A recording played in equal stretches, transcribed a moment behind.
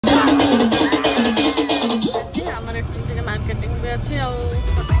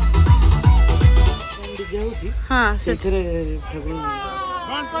होची हां सेथरे ठाकुर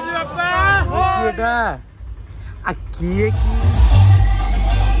गणपति बाप्पा एटा आ किए की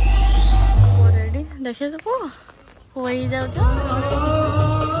रेडी देखे सब होई जाउ छ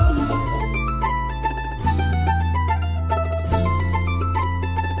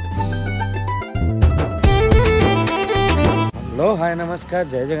हेलो हाय नमस्कार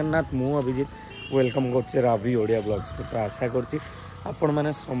जय जगन्नाथ मु अभिजीत वेलकम करछि रावी ओडिया ब्लॉग्स को। तो आशा करछि आपण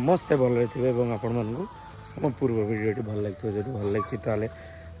माने समस्त भले थे और आपण मानकु हम पूर्व वीडियो भल लगे जो भल लगे ताले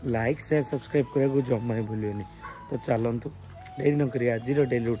लाइक शेयर सब्सक्राइब करने को जमा ही भूलियोनी। तो चलतु देरी न करी आज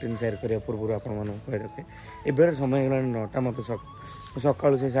डेली रूटीन शेयर करने पूर्व आपण मानक कह रखे एबे समय गला 9टा मत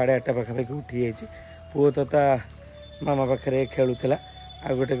सकाळु से 8:30 पाखापाखि उठी जाइए पुओ तो ता मामा पाखे खेलुला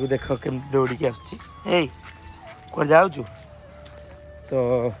आ गोटे को देख के दौड़ी आसुची कौन जाऊँ। तो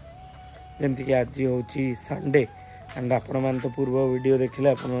जमती कि आज हूँ संडे एंड आपण मैंने तो पूर्व वीडियो देखिले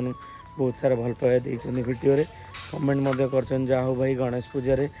आपण बहुत सारा भल पाया देते वीडियो रे कमेंट कर जा हो भाई गणेश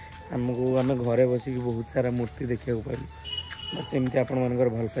पूजा रे आमको आम घरे बसिक बहुत सारा मूर्ति देखा पाइल बस एमती आपण मानकर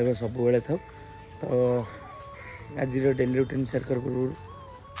भल पाइबा सब बेले था। तो आज डेली रूटीन शेयर कर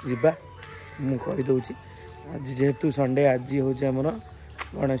जीवा मु कहीदे आज जेहेतु संडे आज हूँ आमर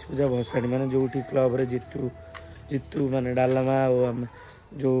गणेश पूजा भसाणी मैंने जो क्लब रे जितु माने डालमा और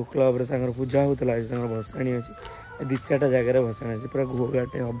जो क्लब रे पूजा होता है भसाणी अच्छी दी चार जगार भसाणी अच्छी पूरा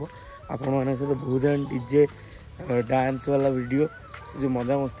घोघाटे हम आपण मान सहित बहुत डीजे डांस वाला वीडियो जो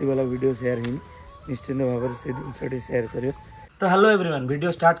मजा मस्ती वाला वीडियो शेयर होनी निश्चित भाव से जिनस शेयर कर। तो हेलो एवरीवन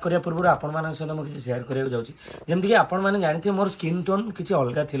वीडियो स्टार्ट करिया पूर्व आपण मान सहित मुझे शेयर करिया जाउची जेमति कि आपण माने जानथि मोर स्किन टोन किछि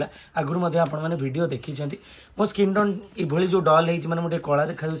अलगा थिला आगुर मध्ये आपण माने वीडियो देखि छथि मो स्किन टोन इ भली जो डल हेछि माने मोटे कळा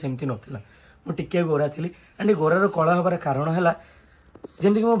देखा सेमति नथिला मो टिके गोरा थिली एंड गोरार कळा होबार कारण हैला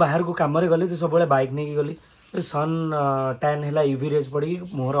जेमति कि मो बाहर को काम रे गली तो सब बाइक नहीं गली सन टैन है यूवी रेज पड़ी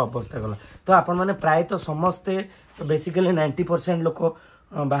मोहर अवस्था गला। तो आपण मैंने प्राय तो समस्ते बेसिकली 90% लोक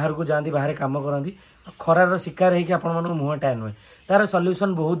बाहर को जाती बाहर काम करती खरार शिकार होकर मुह टैन हुए तार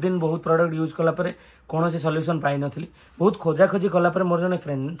सल्यूशन बहुत दिन बहुत प्रोडक्ट यूज कलापर कौन से सल्यूशन पाई नी बहुत खोजाखोजी कलापर मोर जन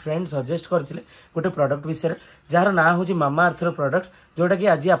फ्रेंड सजेस्ट करते गोटे प्रोडक्ट विषय जार ना हूँ मामा अर्थर प्रोडक्ट जोटा कि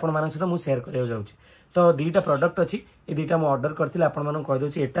आज आपण मान सहित मुझे शेयर करने जाऊँगी। तो दुईटा प्रोडक्ट अच्छी ये दुईटा मुझे ऑर्डर करती आपण मानक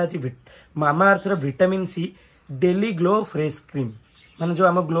कहीदे एटा अच्छी मामा अर्थर vitamin C daily glow fresh cream माने जो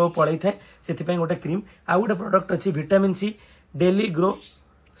आम ग्लो पड़े थाए से गोटे क्रीम आ गोटे प्रोडक्ट अच्छी vitamin C daily glow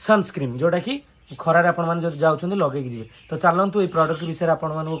sunscreen जोटा कि खरार आपण मैंने जो जाऊँ लगे जी। तो चलतु ये प्रोडक्ट विषय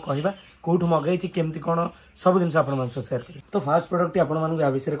आपण मानक कहवा कौटू मगई केमती कौन सब जिन आप शेयर कर। तो फास्ट प्रोडक्ट आपण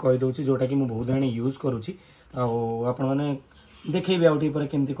मानक विषय कहीदे जोटा कि बहुत दिन यूज करुँची आपण मैंने देखी आउटे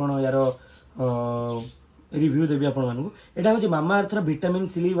केमती कौन यार रिव्यू देवी आपण मानक एटा हूँ मामा अर्थर विटामिन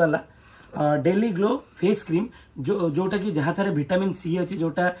सी वाला डेली ग्लो फेस क्रीम जोटा कि जहाँ थारे विटामिन सी अच्छी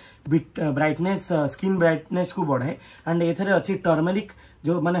जोटा ब्राइटनेस स्किन ब्राइटनेस को बढ़ाए एंड ये अच्छी टर्मेरिक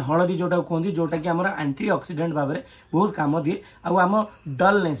जो माने हलदी जोटा कहते जोटा कि आम एंटी ऑक्सीडेंट भाव में बहुत काम दिए आम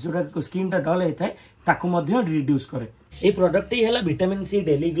डलनेस जोटा स्किन टा डल होता है ताकू रिड्यूस करे। ये प्रोडक्ट ही है vitamin C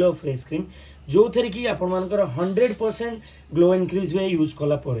daily glow face cream जो थे कि आपर 100% ग्लो इनक्रीज हुए यूज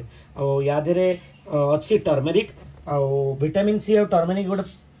कलापर यादे अच्छी टर्मेरिक आउ विटामिन सी और टर्मेरिक गोटे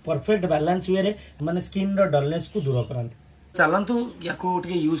परफेक्ट बैलेंस वे माने स्किन डलनेस को दूर कराते। चलतु या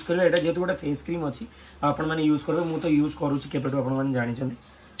यूज करें यहाँ जेहतु गोटे फेस क्रीम अच्छी आपण मैंने यूज करेंगे मुझे तो यूज करुँच के जानी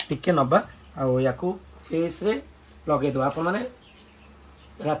टिके नवा या फेस रे लगे आप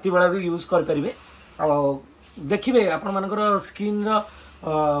राति बेला भी यूज करेंगे देखिए आपण मानकर स्किन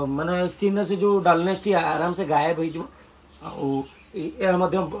माने स्किन से जो डलनेस टी आराम से गायब हो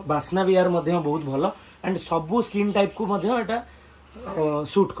बास्ना भी यार बहुत भल एंड सबू स्किन टाइप को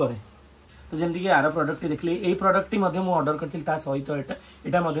सूट करे। तो जमती कि आर प्रोडक्ट देखली यही प्रोडक्ट ऑर्डर करती सहित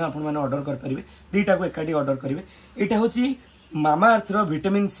यहाँ आपने ऑर्डर करेंगे दुईटा को एकाठी ऑर्डर करेंगे। यहाँ हूँ मामा अर्थर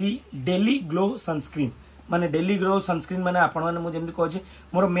vitamin C daily glow sunscreen माने डेली ग्लो सनस्क्रीन माने आपण मैंने मुझे कहे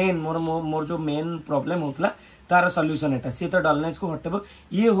मोर मेन मोर जो मेन प्रॉब्लम होता तार सल्यूशन एटा सी तो डलनेस को हटेब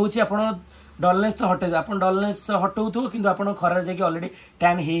ये हूँ आप डलनेस तो हटे आप डलनेस हटाऊ कि आप खरार जाकि अलरेडी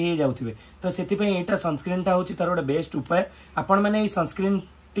टैन हो जाऊे। तो से यहाँ सनस्क्रीन टा हूँ तार गोटे बेस्ट उपाय आपण मैंने सनस्क्रीन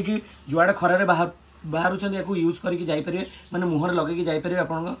टी जुआड़े खरारे बाहर यूज करके मैंने मुहर लगे जापर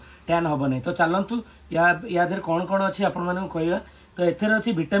आप टैन हम ना। तो चलतु या कौन कौन अच्छी आप कहवा तो एथेर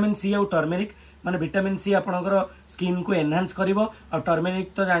अच्छी विटामिन सी और टर्मेरिक माने विटामिन सी आपणकर स्किन को एनहांस करिवो और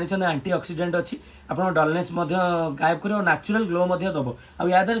टर्मेरिक तो जानिछन एंटी ऑक्सीडेंट अच्छी आपण डलनेस गायब करिवो नेचुरल ग्लो दबो आ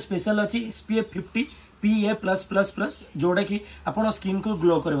यादर स्पेशल अच्छी SPF 50 PA+++ जोटा कि आपण स्किन को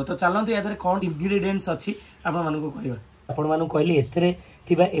ग्लो करिवो। तो चलंतु यादर कौन इंग्रेडिएंट्स अच्छी आपण मानको कहबा आपण मानको कहली एथरे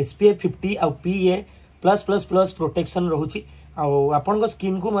थिबा SPF 50 आ PA+++ प्रोटेक्शन रहउची आ आपण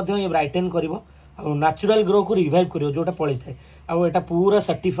स्किन को ये ब्राइटन करिवो नेचुरल ग्रो को रिवाइव करियो जोटा पड़ी थाए आउ एटा पूरा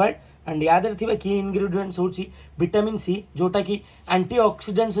सर्टिफाइड एंड या देर थिबा की इंग्रेडिएंट्स होची विटामिन सी जोटा कि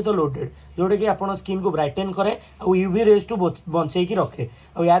एंटीऑक्सीडेंट सहित लोडेड जोटा कि आपण स्किन को ब्राइटन करे आउ यूवी रेज टू बंचै की रखे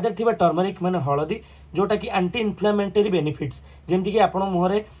आउ या देर थिबा टर्मरिक माने हळदी जोटा कि एंटी इन्फ्लेमेटरी बेनिफिट्स जेमति कि आपण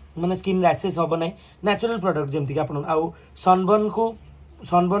मुहरे माने स्किन रैशेस होबो नै नेचुरल प्रोडक्ट जेमति कि आपण आउ सनबर्न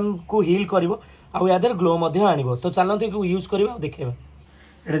को हील करिवो आउ या देर ग्लो मध्ये आनिबो तो चलनते यूज करिवो देखेबा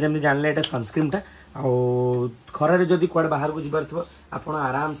एटा जमी जानले एटा सनस्क्रीन आउ खरारे जदि कुआडे बाहर को जीवार थो आपण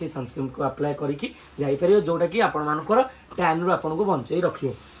आराम से सनस्क्रीन को अप्लाई करिकी जाई परियो जोटा कि आपण मानकर टैन रु आपण को बंचई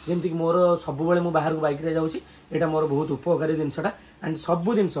रखियो जेमति कि मोर सब बेले मु बाहर को बाइक रे जाउची एटा मोर बहुत उपकारी जिनसटा एंड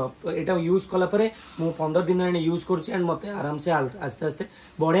सब जिनस एटा यूज कला परे मु 15 दिन एने यूज करची एंड मते आराम से आस्ते आस्ते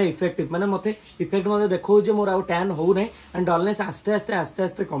बढ़िया इफेक्टिव माने मते इफेक्ट मते देखौ जे मोर आउ टैन हो नै एंड डलनेस आस्ते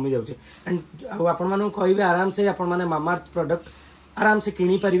आस्ते कमी जाउची एंड आपण मानु कहबे आराम से आपण माने मामाअर्थ प्रोडक्ट आराम से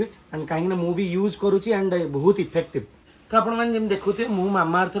किनी पारिबे एंड काहे ना मु भी यूज करूची एंड बहुत इफेक्टिव तो आपण माने जेम देखुते मु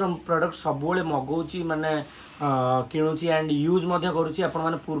मामाअर्थ रो प्रोडक्ट सब बेले मगौची माने किणुची एंड यूज मध्ये करूची आपण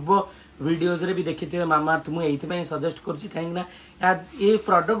माने पूर्व वीडियोज रे भी देखिथिबे मामाअर्थ मु एथि पय सजेस्ट करची काहे ना ए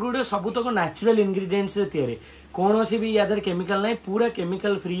प्रोडक्ट गुडे सब तक नेचुरल इंग्रेडिएंट्स रे तयारी कोनोसी भी यादर केमिकल नै पूरा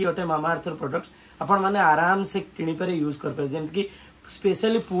केमिकल फ्री अटे मामाअर्थ रो प्रोडक्ट्स आपण माने आराम से किनी पारे यूज कर पारे जेम कि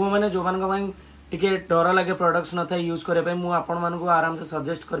स्पेशली पुओ माने जो मान को टिके डर लगे प्रोडक्ट्स न था यूज करे मु आपण मान को आराम से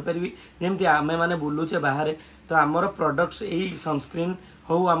सजेस्ट कर परिबी जेमति आमे माने बुलुचे बाहर तो आमर प्रोडक्ट्स एई सनस्क्रीन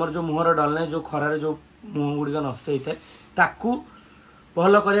हो आमर जो मुहर डलने जो खरारे जो मुह गुडी नष्ट होइते ताकू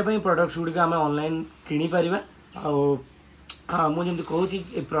भलो करे पई प्रोडक्ट्स गुडी आमे ऑनलाइन किनी परिबा आ मु जेमति कहूची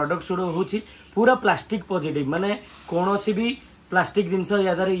ए प्रोडक्ट्स गुडी होची पूरा प्लास्टिक पॉजिटिव माने कोनोसी भी प्लास्टिक जिनस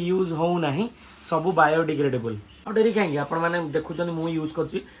यादार यूज हो नाही सब बायोडिग्रेडेबल और डेरी कहीं आपण मैंने देखुं मु यूज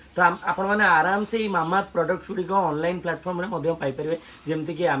कर तो आपण मैंने आराम से मामाअर्थ प्रोडक्ट्स गुड़िक ऑनलाइन प्लेटफॉर्म में पाइपर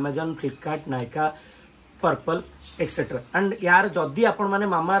जमती कि Amazon Flipkart Nykaa purple etcetera and यार जदि आपण मैंने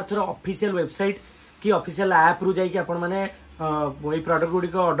मामाअर्थ ऑफिशियल वेबसाइट कि ऑफिशियल ऐप रु जाइए आपण मैंने प्रोडक्ट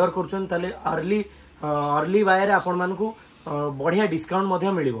गुड़िक ऑर्डर कर अर्ली बाय आपण मानकू बढ़िया डिस्काउंट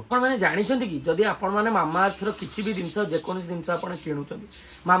मिल मैंने जानते कि जदि आपण मैंने मामाअर्थ किसी भी जिनस जेकोसी जिनस आप किणुंट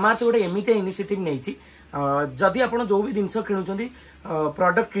मामाअर्थ गोटे एमती इनिशिएटिव नहीं जदि आप जो भी जिनस किणुंट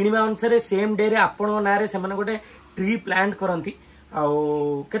प्रोडक्ट किणवा अनुसार सेम डे रे आपण ना रे सेमाने गोटे ट्री प्लांट करती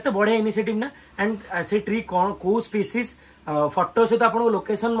केते बढ़िया इनिशिएटिव ना एंड से ट्री कौन को स्पीसीज फोटो सहित आपको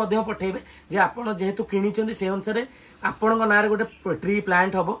लोकेशन पठेबे जे आपण जेहेतु किणी से अनुसार आपण ना रे गोटे ट्री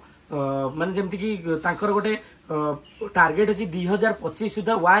प्लांट हम माने जेमती कि तांकर गोटे टार्गेट अच्छी 2025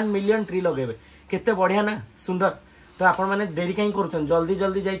 सुधा 1 मिलियन ट्री लगेबे केते बढ़िया ना सुंदर तो आपण माने देरी कहीं करूछन जल्दी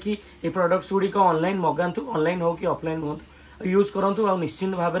जल्दी जाइकी ए प्रोडक्ट्स गुडी को ऑनलाइन मगांतु ऑनलाइन हो कि ऑफलाइन हो यूज करंतु आ निश्चित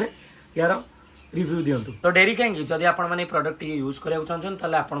भाव में यार रिव्यू दिंतु तो डेरी कहीं जदि आपण माने प्रोडक्ट यूज करिया चाहछन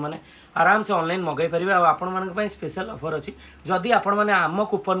ताले आपण माने आराम से ऑनलाइन मगाई परिबे आ आपण मानक पई स्पेशल ऑफर अछि जदि आपण माने आम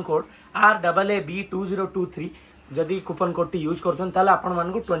कूपन कोड RAAB2023 जदि कूपन कोड टी यूज करछन ताले आपण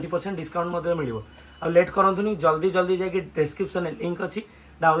मानक 20% डिस्काउंट मध्ये मिलिबो आ लेट करंतुनी जल्दी जल्दी जाके डिस्क्रिप्शन लिंक अछि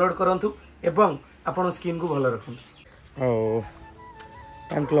डाउनलोड करंतु एवं आपण स्किन को भलो रखंतु ओ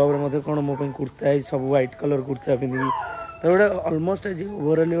फैन क्लब रे मध्ये कोन मो पई कुर्ता है सब व्हाइट कलर कुर्ता पिंदी तो गोटे अलमोस्ट आज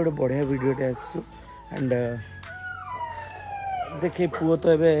ओवरअली गोटे बढ़िया वीडियोटे आसु एंड देखे पुओ तो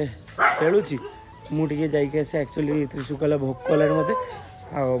ये खेलुची मुझे जाइए एक्चुअली त्रिशुकाला भोक कलार मत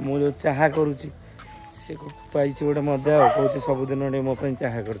जो चाह करुच्ची से पाई गोटे मजा कौन सबुदिन मो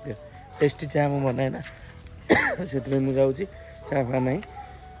चाह करते टेस्टी चाह मुझे बनाए ना से मुझे चाह फा ना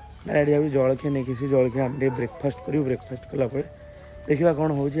डायरेक्ट जाऊँ जलखिया नहीं किसी जलखिया आम ब्रेकफास्ट करूँ ब्रेकफास्ट कलापर देखा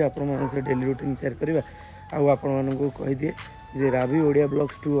कौन हो डेली रूटीन शेयर करवा आपको कहीदिए जे रावी ओडिया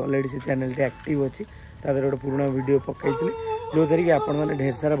ब्लॉग्स 2 ऑलरेडी से चैनल एक्टिव अच्छी तादर गोटे पुराना वीडियो पकई जो थी कि आपण मैंने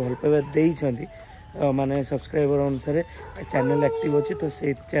ढेर सारा भल पाइबा देइछंती माने सब्सक्राइबर अनुसार चैनल एक्टिव अच्छी तो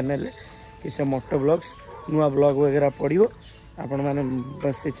से चैनल किसी मोटो ब्लॉग्स नुआ ब्लॉग वगैरह पड़ो आपण मैंने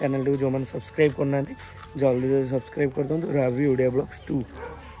बस से चैनल को जो मैंने सब्सक्राइब करना जल्दी जल्दी सब्सक्राइब कर दिखाँ रावी ओडिया ब्लॉग्स 2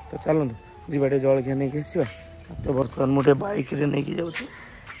 तो चलते जीवाटे जलखिया नहीं आसवा तो बर्तमान मुझे बाइक रे नहीं जाऊँगी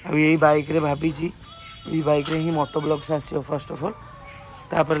अब यही बाइक रे भाभी ये बाइक रे ही मोटो ब्लॉग्स आसो फर्स्ट ऑफ ऑल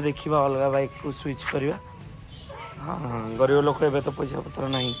तापर देखा अलग बाइक को स्विच करवा हाँ गरीब लोक ए तो पैसा पत्र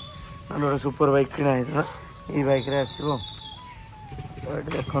ना गोटे सुपर बाइक किना ये बाइक रे आसो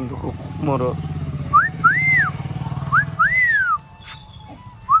देखु मोर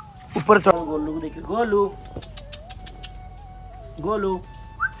ऊपर चढ़ गोलू को देख गोलू गोलू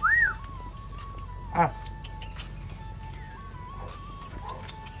आ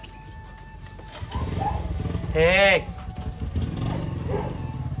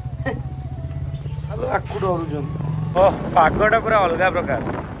पागटा पूरा अलग प्रकार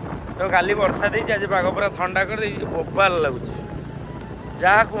तो काली वर्षा देती आज पाग पूरा ठंडा कर बोबाल लगुच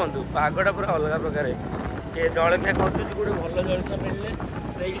जहाँ कहतु पागटा पूरा अलग प्रकार है जलखिया खोजुची गोटे भल जलखिया मिलने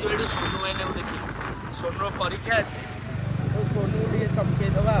नहीं जो ये सोनू मैंने देखी सोनू परीक्षा अच्छी तो सोनू टे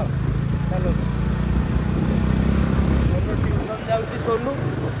चमकईदबा चलो सोनू ट्यूशन जाऊँगी सोनू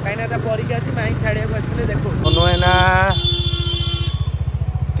कहीं परीक्षा अच्छी माई छाड़िया आसते देखो सोनू मैना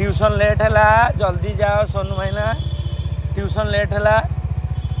ट्यूशन लेट है जल्दी जाओ सोनू मैना ट्यूशन लेट है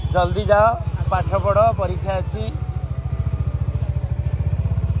जल्दी जाओ पाठ पढ़ परीक्षा अच्छी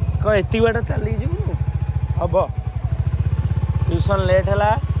कौन एति बाट चली हम ट्यूशन लेट है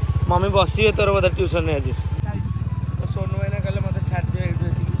मम्मी बसवे तोर बोधे ट्यूशन आज तो सोनू मैंने कहले मत छाड़ दिए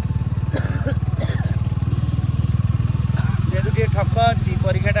जेहतु टे ठक अच्छी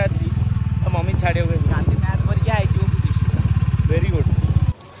परीक्षाटा अच्छी तो मम्मी छाड़े मैथ परीक्षा आई वेरी गुड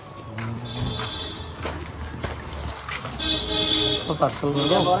पार्सल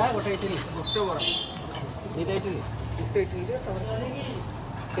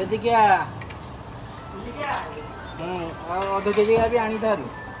अध के जी भी आनी था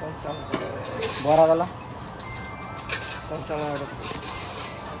बरा गला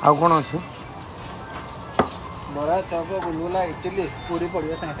आउ कौन अच्छे बरा चप गुलगुला इडली पूरी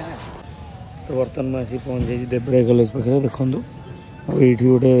पड़िया साଙ୍ଗे साଙ୍ଗे तो बर्तमान में आसी पहुँच जाइए देवराय कॉलेज पाखे देखूँ ये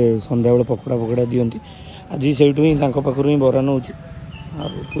गोटे सन्ध्या बेले पकड़ा पकड़ा दिखती आज से ही पाखर ही बरा नौ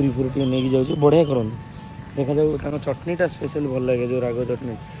पूरी पूरी टे नहीं जाऊँ बढ़िया करते देखा जाऊ चटनीटा स्पेशल भल लगे जो राग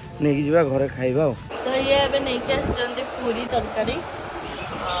चटनी नहीं जावा घरे खाइबा तो ये अबे नहीं के आछंती पूरी तरकारी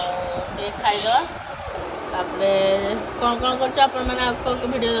ये खाइदवा तापरे कौन कौन करछ अपन माने आपको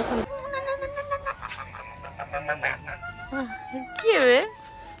वीडियो देखन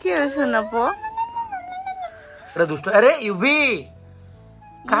के सुना पो अरे दुष्ट अरे यूवी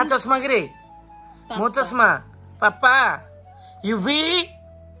कहाँ चश्मा गिरे मो चश्मा पापा यूवी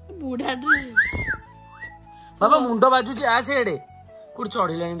बूढ़ा बाबा मुंड बाजुची आ सेडे कोड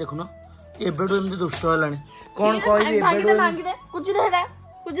चढ़िलानी देखुन एबेडू एमती दुष्ट हलानी कौन कहबी एबेडू भांगी दे कुछ दे हेडा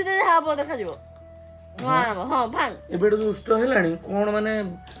कुछ दे हा बो देखा जिवो हां भांग एबेडू दुष्ट हलानी कौन माने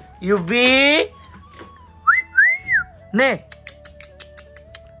यूवी ने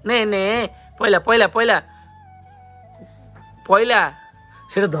ने ने पहिला पहिला पहिला पहिला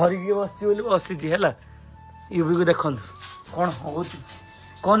सेटा धरिकी बसची बोली बसिची हैला यूवी को देखन कौन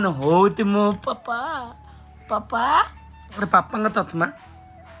होती मो पापा पापा अरे पापा तथमा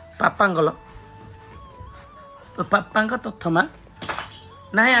पापा पापा तथमा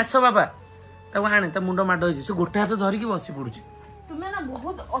ना आस बाबा ताको आने ता मुंड माड हो गोटे हाथ धरिकी बसी पड़ुची तुम्हें ना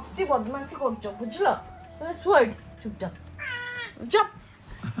बहुत अति बदमाशी करछ बुझलो तुम्हें सोइड चुपचाप चुप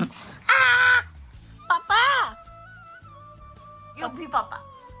पापा यूवी पापा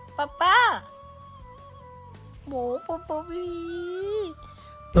पापा मो पापा भी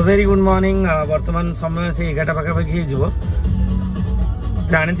तो वेरी गुड मॉर्निंग वर्तमान समय से 11टा पाखापाखि हो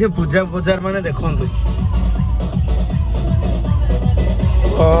जानी थे पूजा बजार माने देखु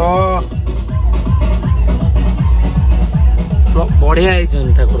बढ़िया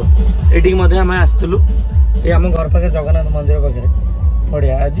ठाकुर ये आम आसलु ये आम घर पाखे जगन्नाथ मंदिर पाखे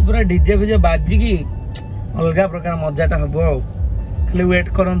बढ़िया आज पूरा डीजे फिजे बाजिकी अलग प्रकार मजाटा हम खाली वेट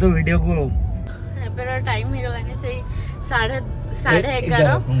करंतु वीडियो को टाइम हो गलानी से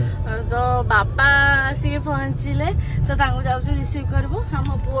 11:30 तो बापा आसिक पहुँचले तो जाऊँ रिसीव करबो हम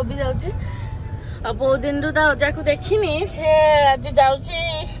पुओ भी जाऊँ बहुत दिन रू अजा को देखनी से आज जाऊँगी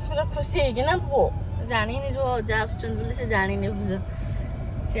पूरा खुशी है ना पुओ जानी जो अजा आसुचन से जानी बुझ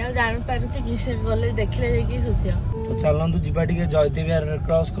से जान पारे कि से गले देखले खुशी तो चलतु जीवा टे जयदेव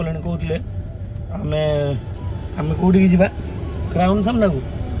क्रॉस कले कहते आम कौटी की क्राउन सामना को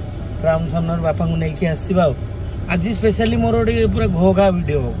क्राउन सामना बापा को लेकिन आसवा आज स्पेशली मोर पूरा घोघा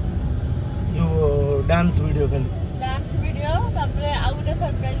वीडियो जो डांस वीडियो खाली डांस वीडियो तापरे आ गोटे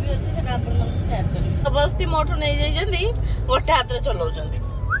सरप्राइज भी अछि सेटा आपन मन शेयर करी बस्ती मोठो नै जाई जंदी गोटे हाथ रे चलाउ जंदी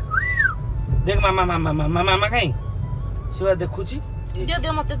देख मामा मामा मामा मामा काई शिवा देखुची दियो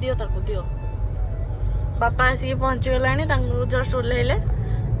दियो मते दियो ताको दियो बापा आसी पहुंच गलानी तांको जस्ट ओलेले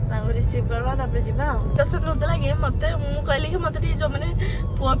तांको रिसीव करवा तापरे जिबा दस नोद लागे मते मु कहली कि मते जो माने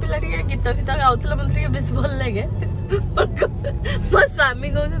पुआ पिला टिके गीत गीत गाउतले मते टिके बेस भल लागे मो स्वामी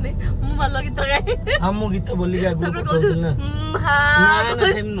कहउछनी मु भल गीत गाए हम मु गीत बोली के आगु कहउछन ना हां ना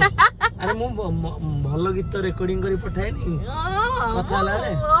सेम न अरे मु भल गीत रिकॉर्डिंग करी पठाएनी कथा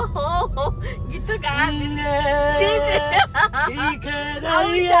लाले गीत गा छी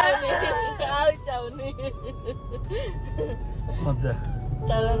मजा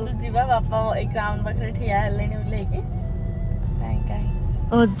चलंतु जीवा बापा एक ग्राउंड पाखे ठिया हेलेनी लेके काई काई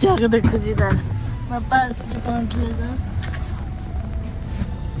अज्जा के देखु जी तार बापा आसी पहुंचले जा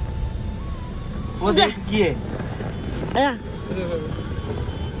वो देख किए आया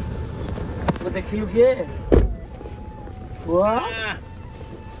वो देखिलु किए वाह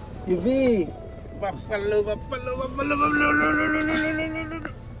इवी Buffalo.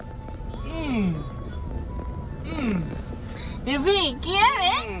 यूवी किए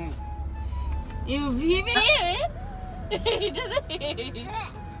वे यूवी भी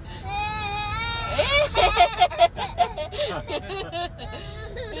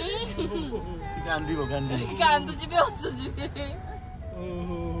କାନ୍ଦୁଛି ବି ହସୁଛି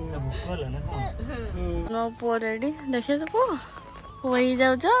ମୋ ପୁଅ ରେଡି ଦେଖେ ସବୁ ପୁଅ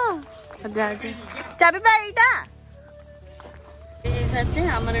ହେଇଯାଉଛ ଯାଉଛି ଚାବି ପା ଏଇଟା ହେଇସାରିଛି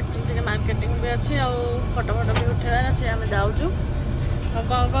ଆମର ଏଠି ଟିକେ ମାର୍କେଟିଂ ବି ଅଛି ଆଉ ଫଟୋ ଫଟୋ ବି ଉଠେଇବାର ଅଛି ଆମେ ଯାଉଛୁ ଆଉ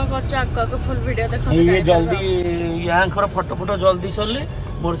କ'ଣ କ'ଣ କରୁଛୁ ଆଗ ଆଗ ଫୁଲ୍ ଭିଡ଼ିଓ ଦେଖ ये जल्दी यहाँ फटो फटो जल्दी सरले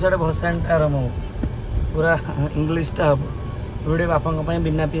मोर साइड भसाणीटा आरम्भ हो पूरा इंग्लीशटा हम जोड़े बापा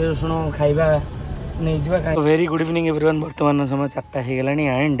बिना पिज रसुण खाଇବା नहीं जावा वेरी गुड इवनिंग एवरीवन वर्तमान समय 4टा हो गला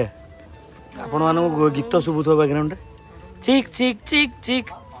एंड आपण मानक गीत शुभुथो बैकग्राउंड चिक चिक चिक चिक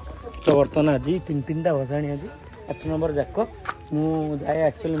तो बर्तमान आज 3-3टा भसाणी आज 8 नंबर जाक मुझे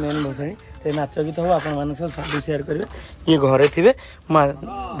एक्चुअली मेन भसाणी नाच गीत हम आप सब सेयार करेंगे ये घरे थे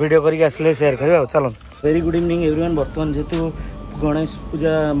वीडियो करके आसले सेयार करेंगे चलो वेरी गुड इवनिंग एवरीवन बर्तमान जेहेतु गणेश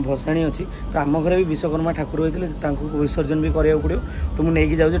पूजा भसाणी अच्छी तो आम घर भी विश्वकर्मा ठाकुर होते विसर्जन भी कराया पड़ो तो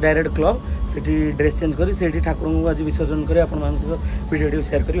मुझे जाऊँ डायरेक्ट क्लब से ड्रेस चेंज करी से ठाकुर को आज विसर्जन कर वीडियो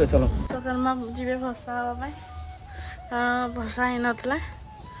सेयार करेंगे चलो विश्वकर्मा जी भसा भसा ही नाला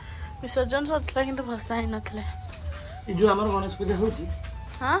विसर्जन सरला कि भसा ही नाला जो आम गणेश पूजा होची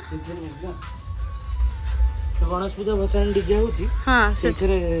हाँ तो गणेश पूजा भसाणी डीजे होची हाँ से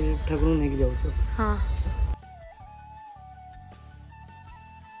ठाकुर नहीं जाऊँ हाँ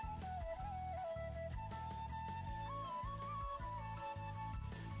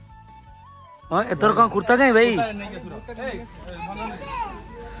हाँ एथर कौन कुर्ता कहीं भाई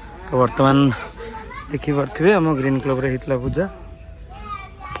तो वर्तमान देखी पारे आम ग्रीन क्लब रे होता पूजा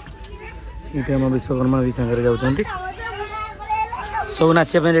ये आम विश्वकर्मा भी सागर जाऊँच सब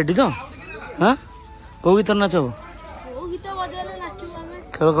नाचिया रेडी तो हाँ कौ गीत नाच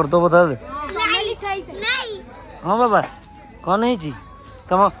खेल करद बता दे हाँ बाबा कौन है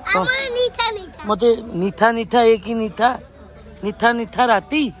तुम मत निठा निठा एक ही निठा निठा निठा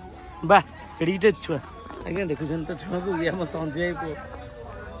राती वाह एडिटे छुआ आज्ञा देखुन तो छुआ को ये आम संजय पु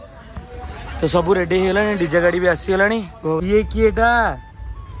तो सब रेडी हो गला डीजे गाड़ी भी आसीगला ये किएटा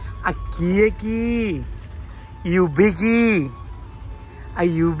आ किए की यूबी की आ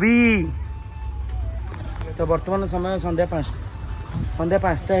यूबी तो वर्तमान समय संध्या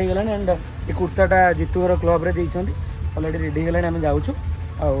 5टा हो गला एंड ये कुर्ताटा जीतू घर क्लब रे देइछंती ऑलरेडी रेडी हो गला आम जाऊँ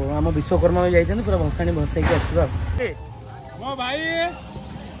आम विश्वकर्मा भी जाइछंती पूरा भसाणी भसाइक आसबा मो भाई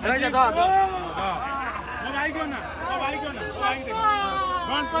गणपति बाप्पा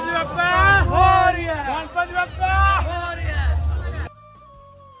गणपति बाप्पा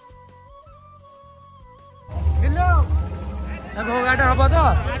घोघाटा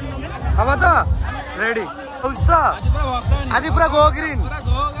हम तो रेडी आज पूरा गो ग्रीन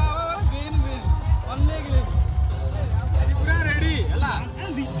पूरा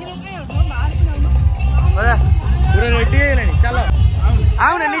रेडी है चलो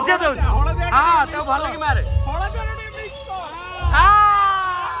आओ ना नीचे तो हाँ तो भल कि मारे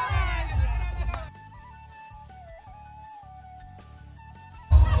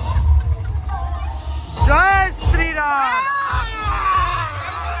जय श्री राम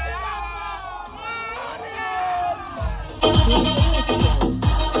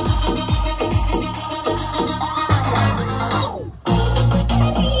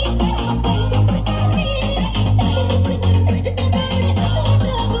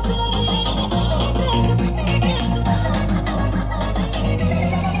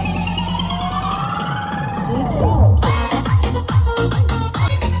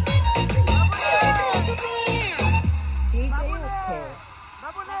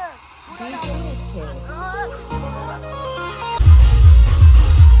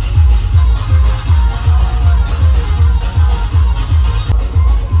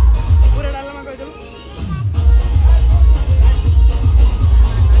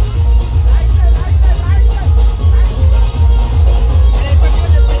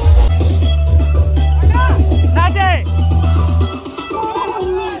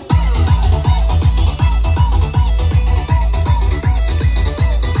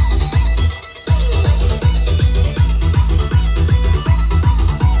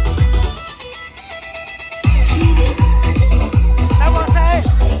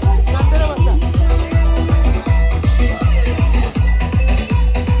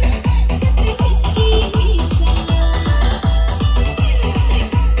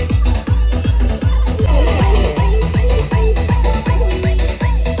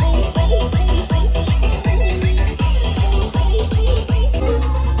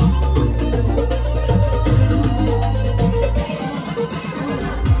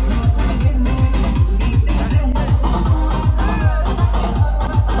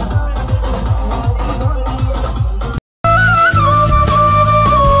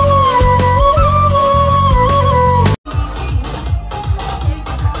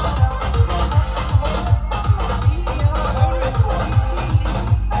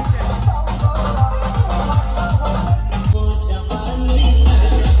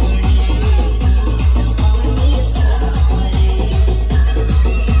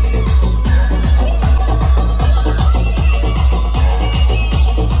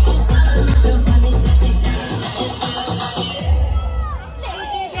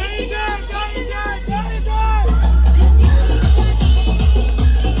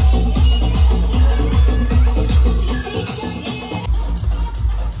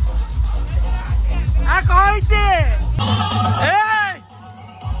হইছে এই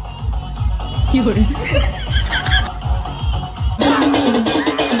কি করে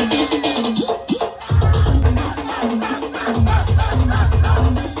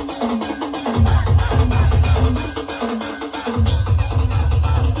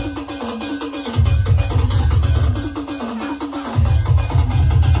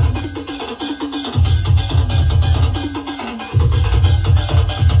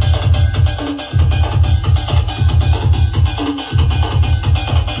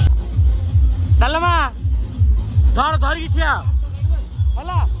धर धर की ठिया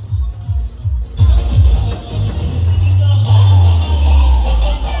होला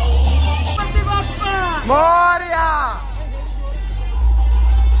मोरिया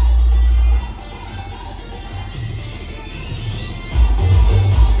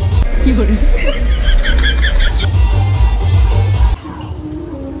की हो रही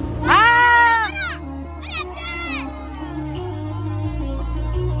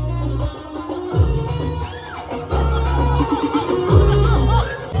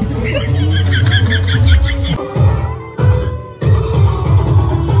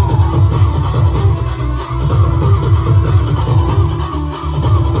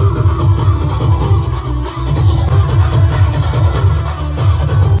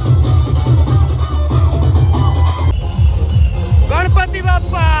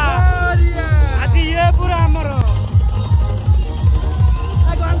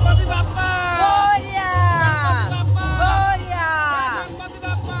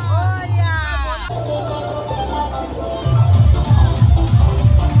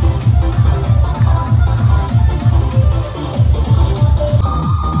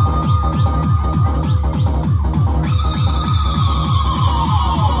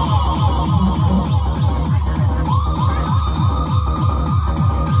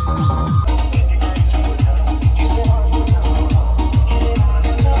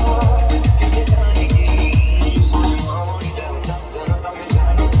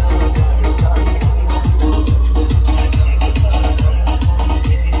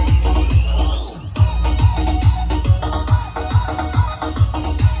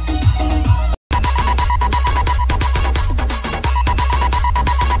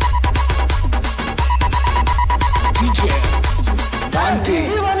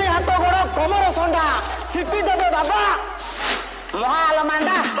जीवनी हाथ गोड़ कमर संडा सिपी देवे बाबा महाल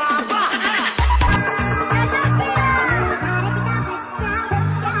मांडा बाबा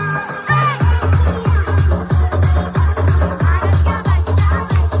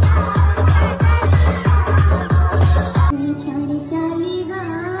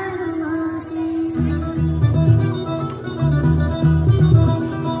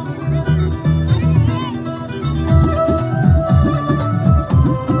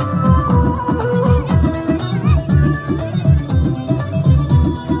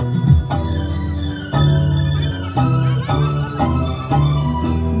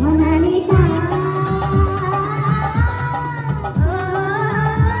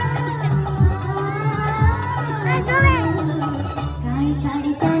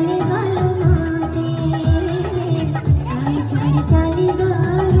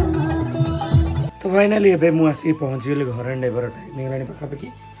तो फाइनाली एवं मुझे पहुँचीगली घर एंडेवर टाइम होगा पाखापाखि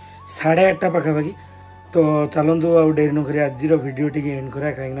 8:30 पाखापाखि तो चलतु आउ डेरी नक आज भिडियो टी एंड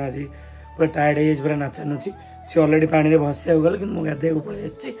करा कहीं आज पूरा टायर्ड हो पूरा नाचा नुची सी अलरेडी पानी में भसिया गल कि मुझे गाधे पलि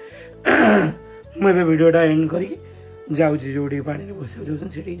मुझे भिडियोटा एंड करी जाऊँगी जो पानी में भसिया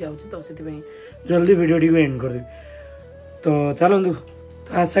चाहूँ जाऊँगी तो से जल्दी भिडियो टी एंड करदेवी तो चलतु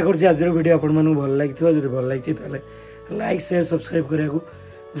तो आशा कर आज भिडियो आप भल लगी जो भल लगी लाइक शेयर सब्सक्राइब करने को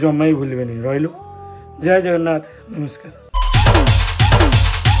जमा ही भूलें रही जय जगन्नाथ नमस्कार।